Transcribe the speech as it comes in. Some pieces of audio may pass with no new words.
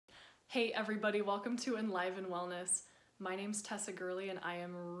Hey everybody, welcome to Enliven Wellness. My name's Tessa Gurley and I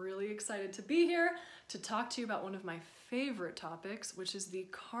am really excited to be here to talk to you about one of my favorite topics, which is the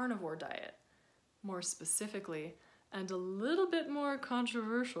carnivore diet. More specifically, and a little bit more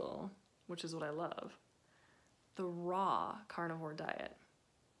controversial, which is what I love, the raw carnivore diet.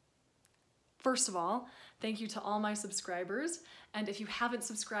 First of all, thank you to all my subscribers, and if you haven't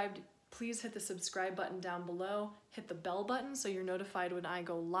subscribed, please hit the subscribe button down below, hit the bell button so you're notified when I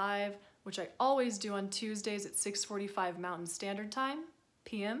go live, which I always do on Tuesdays at 6:45 Mountain Standard Time,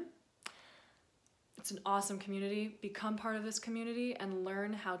 PM. It's an awesome community. Become part of this community and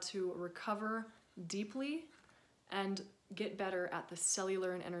learn how to recover deeply and get better at the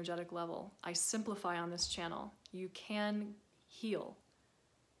cellular and energetic level. I simplify on this channel. You can heal,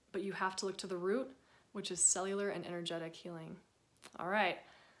 but you have to look to the root, which is cellular and energetic healing. All right.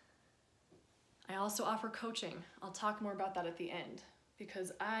 I also offer coaching. I'll talk more about that at the end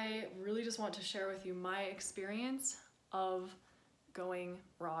because I really just want to share with you my experience of going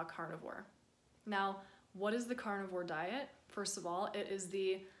raw carnivore. Now, what is the carnivore diet? First of all, it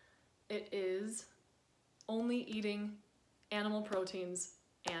is only eating animal proteins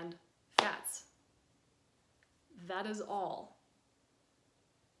and fats. That is all.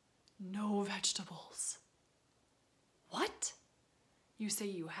 No vegetables. What? You say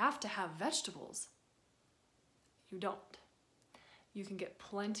you have to have vegetables. You don't. You can get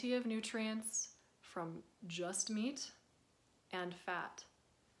plenty of nutrients from just meat and fat.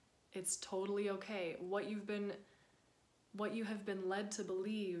 It's totally okay. What you have been led to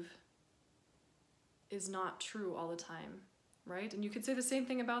believe is not true all the time, right? And you could say the same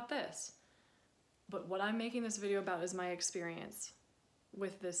thing about this. But what I'm making this video about is my experience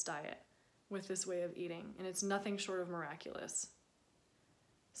with this diet, with this way of eating, and it's nothing short of miraculous.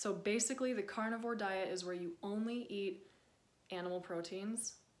 So basically, the carnivore diet is where you only eat animal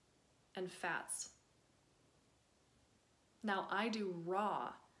proteins and fats. Now, I do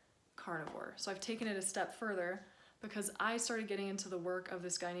raw carnivore, so I've taken it a step further because I started getting into the work of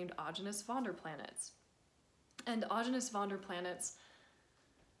this guy named Aajonus Vonderplanitz. And Aajonus Vonderplanitz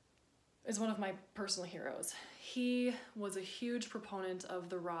is one of my personal heroes. He was a huge proponent of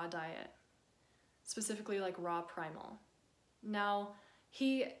the raw diet, specifically like raw primal. Now,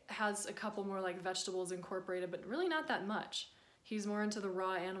 he has a couple more like vegetables incorporated, but really not that much. He's more into the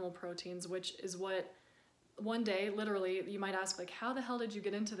raw animal proteins, which is what one day, literally, you might ask, like, how the hell did you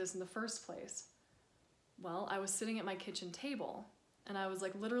get into this in the first place? Well, I was sitting at my kitchen table and I was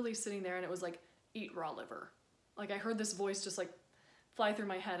like literally sitting there and it was like, eat raw liver. Like I heard this voice just like fly through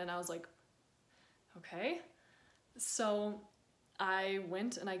my head and I was like, okay. So I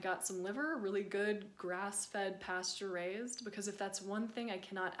went and I got some liver, really good grass-fed, pasture-raised, because if that's one thing I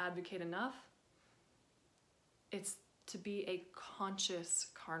cannot advocate enough, it's to be a conscious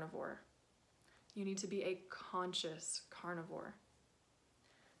carnivore. You need to be a conscious carnivore.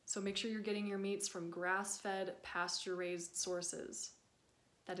 So make sure you're getting your meats from grass-fed, pasture-raised sources.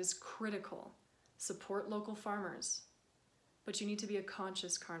 That is critical. Support local farmers, but you need to be a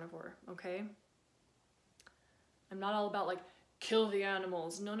conscious carnivore, okay? I'm not all about like, kill the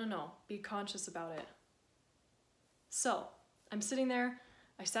animals. No. Be conscious about it. So I'm sitting there,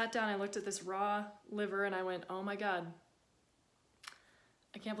 I sat down, I looked at this raw liver and I went, oh my God,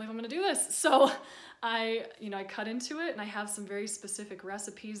 I can't believe I'm gonna do this. So I cut into it and I have some very specific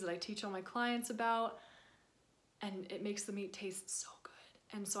recipes that I teach all my clients about and it makes the meat taste so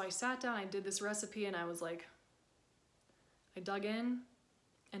good. And so I sat down, I did this recipe and I was like, I dug in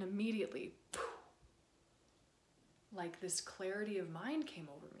and immediately, like this clarity of mind came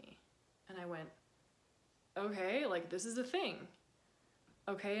over me. And I went, okay, like this is a thing.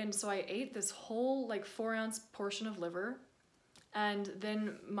 Okay, and so I ate this whole like 4-ounce portion of liver and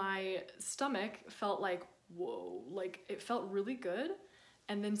then my stomach felt like, whoa, like it felt really good.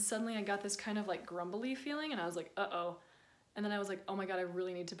 And then suddenly I got this kind of like grumbly feeling and I was like, uh-oh. And then I was like, oh my God, I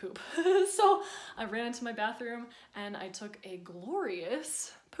really need to poop. So I ran into my bathroom and I took a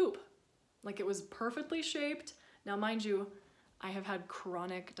glorious poop. Like it was perfectly shaped. Now, mind you, I have had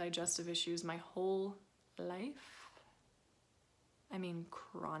chronic digestive issues my whole life. I mean,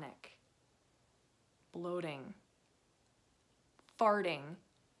 chronic. Bloating. Farting.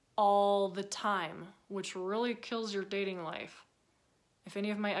 All the time, which really kills your dating life. If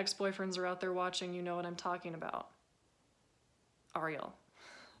any of my ex-boyfriends are out there watching, you know what I'm talking about. Ariel,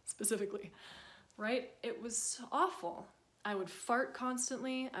 specifically, right? It was awful. I would fart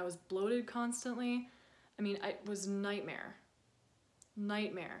constantly. I was bloated constantly. I mean, it was nightmare.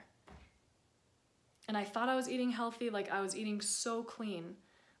 Nightmare. And I thought I was eating healthy, like I was eating so clean.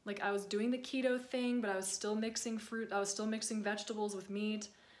 Like I was doing the keto thing, but I was still mixing fruit, I was still mixing vegetables with meat.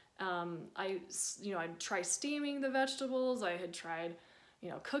 I'd try steaming the vegetables. I had tried,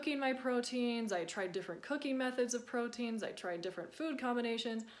 cooking my proteins. I tried different cooking methods of proteins. I tried different food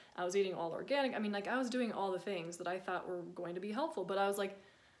combinations. I was eating all organic. I mean, like, I was doing all the things that I thought were going to be helpful, but I was like,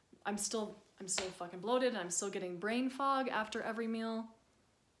 I'm still fucking bloated, and I'm still getting brain fog after every meal.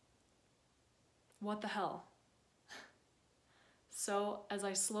 What the hell? So as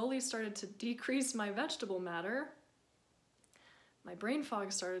I slowly started to decrease my vegetable matter, my brain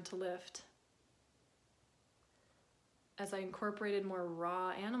fog started to lift. As I incorporated more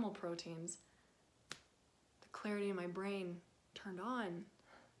raw animal proteins, the clarity in my brain turned on.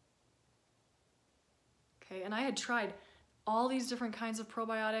 Okay, and I had tried all these different kinds of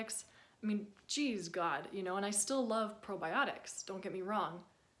probiotics. I mean, geez, God, and I still love probiotics, don't get me wrong.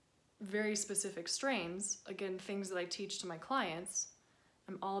 Very specific strains, again, things that I teach to my clients.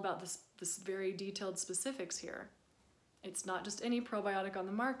 I'm all about this very detailed specifics here. It's not just any probiotic on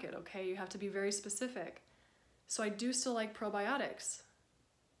the market, okay? You have to be very specific. So I do still like probiotics,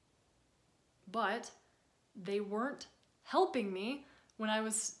 but they weren't helping me when I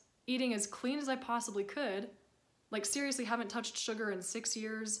was eating as clean as I possibly could. Like, seriously, haven't touched sugar in 6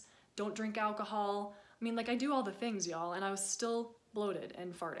 years, don't drink alcohol. I mean, like, I do all the things, y'all, and I was still bloated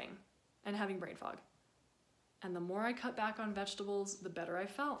and farting and having brain fog. And the more I cut back on vegetables, the better I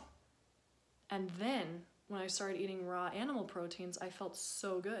felt. And then when I started eating raw animal proteins, I felt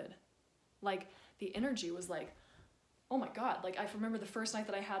so good. Like, the energy was like, oh my God. Like, I remember the first night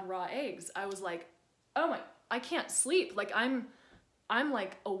that I had raw eggs, I was like, oh my, I can't sleep. Like, I'm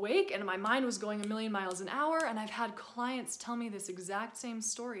like awake, and my mind was going a million miles an hour. And I've had clients tell me this exact same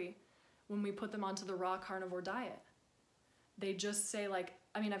story when we put them onto the raw carnivore diet. They just say, like,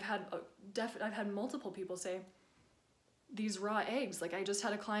 I mean, I've had multiple people say, these raw eggs, like, I just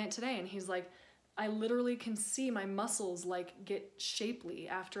had a client today, and he's like, I literally can see my muscles like get shapely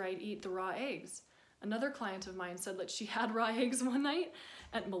after I'd eat the raw eggs. Another client of mine said that she had raw eggs one night,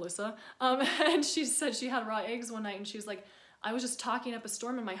 at Melissa, and she said she had raw eggs one night, and she's like, I was just talking up a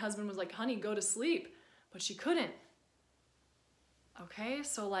storm, and my husband was like, honey, go to sleep, but she couldn't. Okay,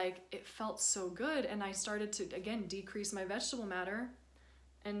 so like, it felt so good, and I started to, again, decrease my vegetable matter,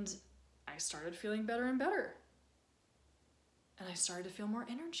 and I started feeling better and better. And I started to feel more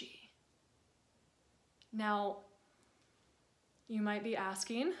energy. Now, you might be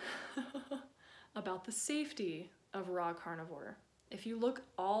asking about the safety of raw carnivore. If you look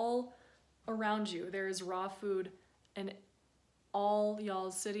all around you, there is raw food in all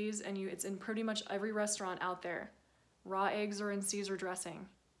y'all's cities, and it's in pretty much every restaurant out there. Raw eggs are in Caesar dressing.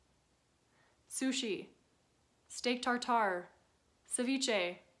 Sushi, steak tartare,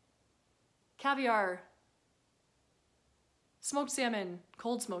 ceviche, caviar, smoked salmon,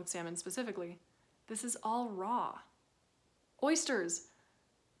 cold smoked salmon specifically. This is all raw. Oysters,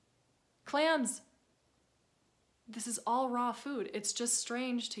 clams. This is all raw food. It's just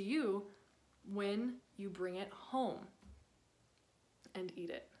strange to you when you bring it home and eat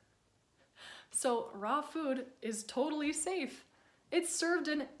it. So raw food is totally safe. It's served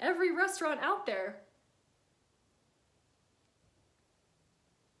in every restaurant out there.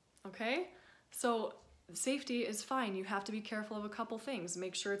 Okay? So safety is fine. You have to be careful of a couple things.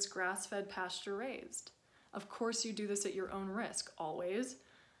 Make sure it's grass-fed, pasture-raised. Of course, you do this at your own risk, always.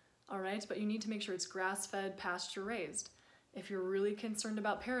 All right? But you need to make sure it's grass-fed, pasture-raised. If you're really concerned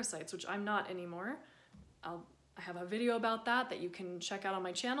about parasites, which I'm not anymore, I have a video about that you can check out on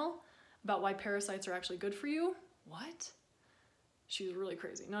my channel about why parasites are actually good for you. What? She's really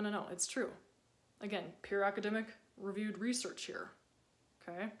crazy. No, it's true. Again, pure academic reviewed research here.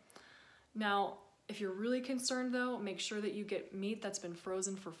 Okay? Now, if you're really concerned though, make sure that you get meat that's been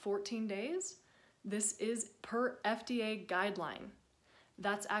frozen for 14 days. This is per FDA guideline.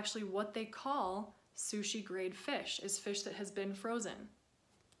 That's actually what they call sushi grade fish, is fish that has been frozen.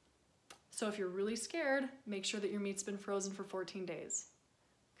 So if you're really scared, make sure that your meat's been frozen for 14 days.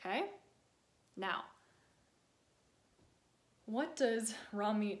 Okay? Now, what does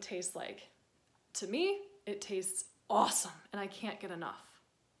raw meat taste like? To me, it tastes awesome, and I can't get enough.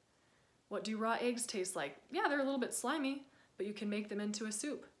 What do raw eggs taste like? Yeah, they're a little bit slimy, but you can make them into a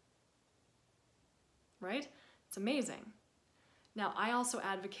soup. Right? It's amazing. Now, I also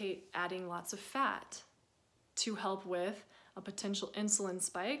advocate adding lots of fat to help with a potential insulin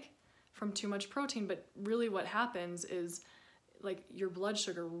spike from too much protein, but really what happens is, like, your blood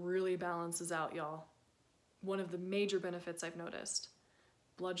sugar really balances out, y'all. One of the major benefits I've noticed.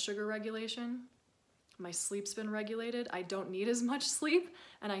 Blood sugar regulation. My sleep's been regulated. I don't need as much sleep,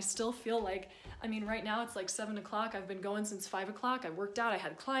 and I still feel like, I mean, right now it's like 7 o'clock. I've been going since 5 o'clock. I worked out, I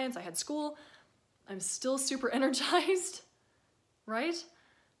had clients, I had school. I'm still super energized, right?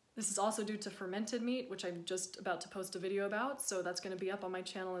 This is also due to fermented meat, which I'm just about to post a video about, so that's going to be up on my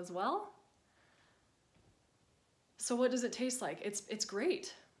channel as well. So what does it taste like? It's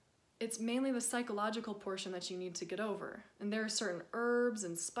great. It's mainly the psychological portion that you need to get over. And there are certain herbs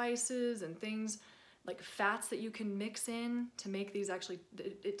and spices and things like fats that you can mix in to make these actually,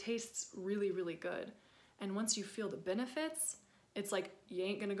 it tastes really, really good. And once you feel the benefits, it's like, you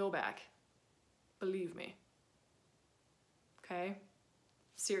ain't gonna go back. Believe me. Okay?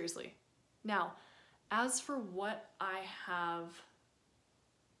 Seriously. Now, as for what I have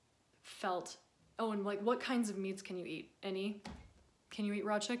felt, oh, and like what kinds of meats can you eat? Any? Can you eat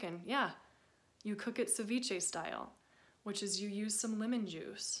raw chicken? Yeah. You cook it ceviche style, which is you use some lemon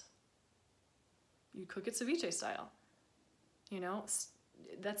juice. You cook it ceviche style. You know,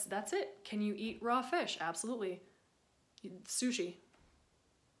 that's it. Can you eat raw fish? Absolutely. Sushi.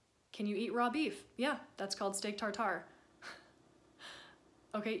 Can you eat raw beef? Yeah, that's called steak tartare.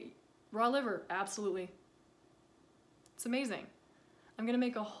 Okay, raw liver, absolutely. It's amazing. I'm gonna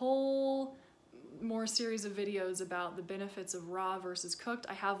make a whole more series of videos about the benefits of raw versus cooked.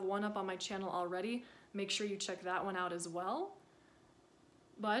 I have one up on my channel already. Make sure you check that one out as well.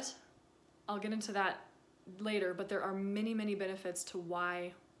 But I'll get into that later, but there are many, many benefits to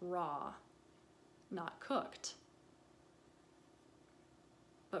why raw, not cooked.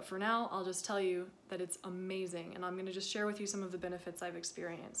 But for now, I'll just tell you that it's amazing, and I'm gonna just share with you some of the benefits I've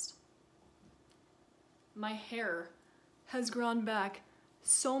experienced. My hair has grown back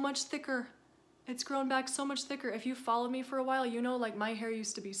so much thicker. It's grown back so much thicker. If you followed me for a while, you know, like my hair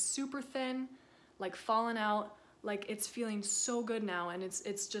used to be super thin, like falling out, like it's feeling so good now, and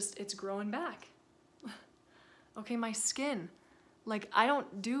it's growing back. Okay, my skin, like I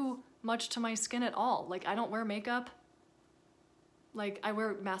don't do much to my skin at all. Like I don't wear makeup. Like I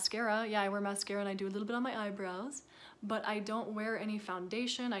wear mascara, yeah, I wear mascara and I do a little bit on my eyebrows, but I don't wear any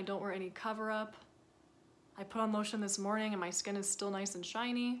foundation, I don't wear any cover up. I put on lotion this morning and my skin is still nice and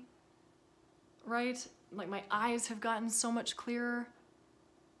shiny, right? Like my eyes have gotten so much clearer.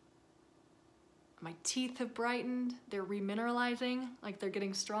 My teeth have brightened, they're remineralizing, like they're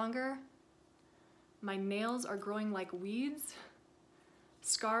getting stronger. My nails are growing like weeds.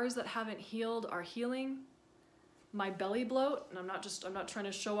 Scars that haven't healed are healing. My belly bloat, and I'm not trying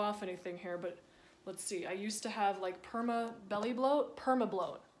to show off anything here, but let's see, I used to have like perma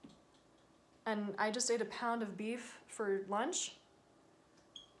bloat. And I just ate a pound of beef for lunch,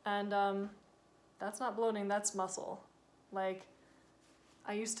 and that's not bloating, that's muscle. Like,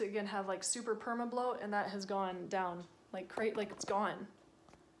 I used to, again, have like super perma bloat, and that has gone down, like it's gone.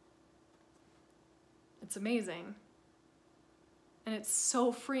 It's amazing. And it's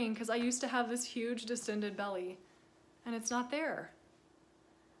so freeing, because I used to have this huge distended belly, and it's not there.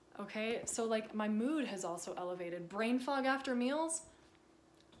 Okay, so like my mood has also elevated. Brain fog after meals,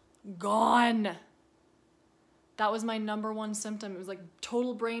 gone. That was my #1 symptom. It was like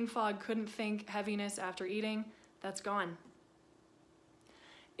total brain fog, couldn't think, heaviness after eating. That's gone.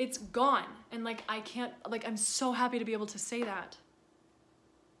 It's gone. And like I can't, like I'm so happy to be able to say that.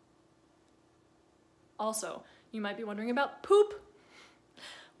 Also, you might be wondering about poop.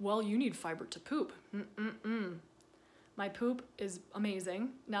 Well, you need fiber to poop. My poop is amazing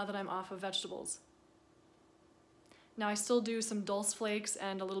now that I'm off of vegetables. Now I still do some dulse flakes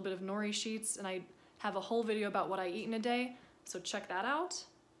and a little bit of nori sheets, and I have a whole video about what I eat in a day, so check that out.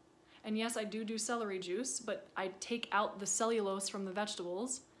 And yes, I do celery juice, but I take out the cellulose from the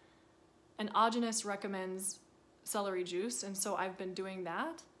vegetables. And Aajonus recommends celery juice, and so I've been doing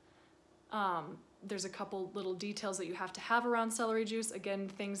that. There's a couple little details that you have to have around celery juice. Again,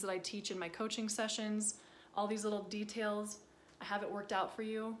 things that I teach in my coaching sessions. All these little details, I have it worked out for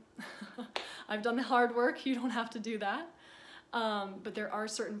you. I've done the hard work, you don't have to do that. But there are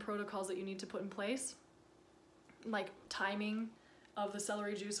certain protocols that you need to put in place, like timing of the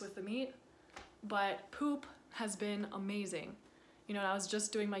celery juice with the meat. But poop has been amazing. You know, I was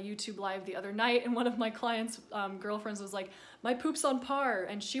just doing my YouTube live the other night, and one of my clients' girlfriends was like, my poop's on par,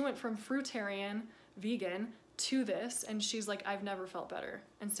 and she went from fruitarian, vegan, to this, and she's like, I've never felt better.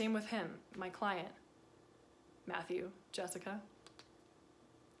 And same with him, my client. Matthew, Jessica.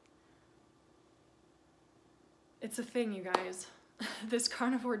 It's a thing, you guys. This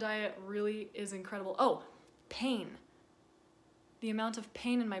carnivore diet really is incredible. Oh, pain. The amount of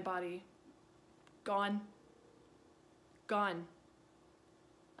pain in my body, gone. Gone.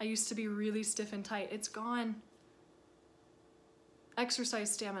 I used to be really stiff and tight. It's gone.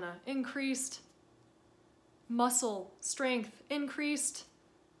 Exercise stamina, increased. Muscle strength, increased.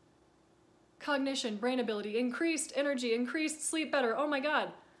 Cognition, brain ability, increased. Energy, increased. Sleep better. Oh my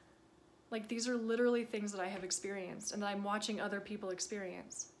God. Like, these are literally things that I have experienced and that I'm watching other people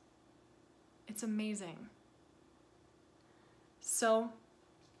experience. It's amazing. So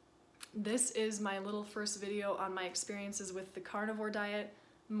this is my little first video on my experiences with the carnivore diet,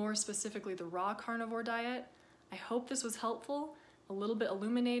 more specifically the raw carnivore diet. I hope this was helpful, a little bit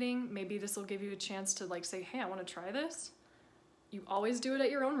illuminating. Maybe this will give you a chance to like say, hey, I want to try this. You always do it at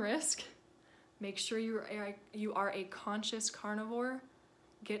your own risk. Make sure you are a conscious carnivore.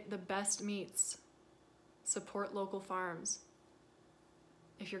 Get the best meats. Support local farms.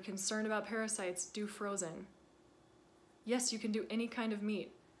 If you're concerned about parasites, do frozen. Yes, you can do any kind of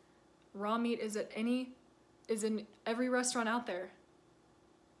meat. Raw meat is in every restaurant out there.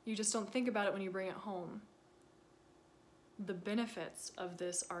 You just don't think about it when you bring it home. The benefits of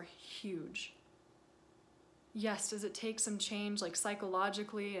this are huge. Yes, does it take some change like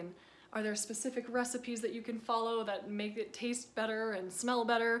psychologically, and are there specific recipes that you can follow that make it taste better and smell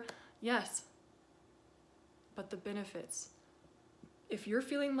better? Yes. But the benefits, if you're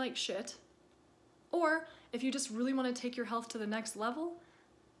feeling like shit, or if you just really want to take your health to the next level,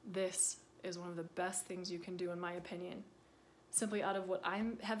 this is one of the best things you can do, in my opinion, simply out of what I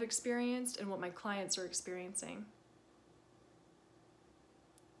have experienced and what my clients are experiencing.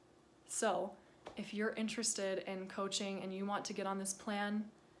 So if you're interested in coaching and you want to get on this plan,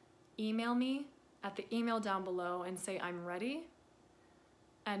 email me at the email down below and say I'm ready,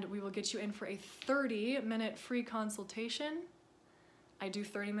 and we will get you in for a 30-minute free consultation. I do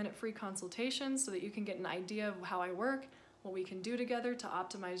 30-minute free consultations so that you can get an idea of how I work, what we can do together to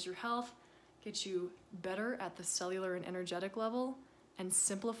optimize your health, get you better at the cellular and energetic level, and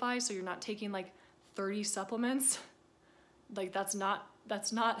simplify so you're not taking like 30 supplements. Like that's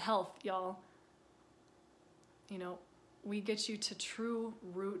not health, y'all. You know, we get you to true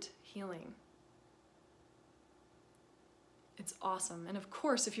root healing. It's awesome. And of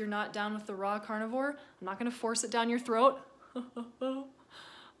course, if you're not down with the raw carnivore, I'm not going to force it down your throat.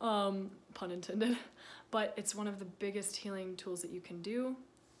 Pun intended. But it's one of the biggest healing tools that you can do.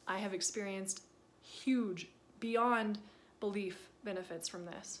 I have experienced huge, beyond belief benefits from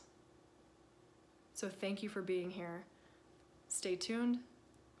this. So thank you for being here. Stay tuned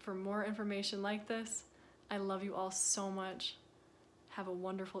for more information like this. I love you all so much. Have a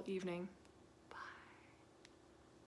wonderful evening.